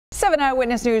7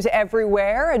 Eyewitness News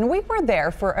everywhere, and we were there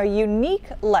for a unique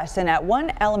lesson at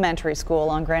one elementary school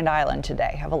on Grand Island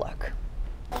today. Have a look.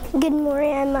 Good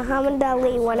morning, I'm Muhammad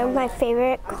Ali. One of my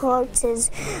favorite quotes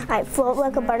is, "I float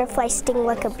like a butterfly, sting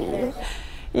like a bee."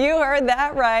 You heard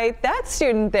that right. That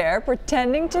student there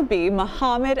pretending to be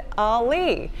Muhammad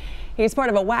Ali. He's part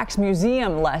of a wax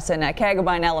museum lesson at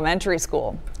Kaggabine Elementary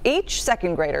School. Each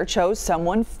second grader chose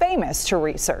someone famous to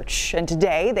research, and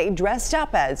today they dressed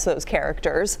up as those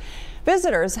characters.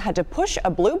 Visitors had to push a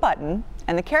blue button,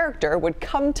 and the character would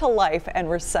come to life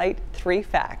and recite 3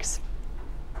 facts.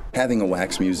 Having a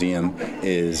wax museum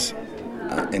is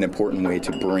an important way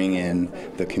to bring in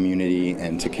the community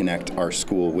and to connect our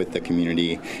school with the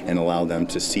community and allow them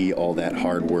to see all that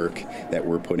hard work that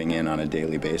we're putting in on a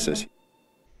daily basis.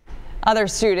 Other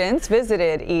students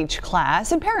visited each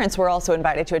class, and parents were also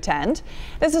invited to attend.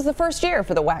 This is the first year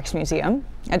for the Wax Museum.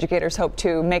 Educators hope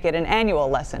to make it an annual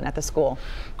lesson at the school.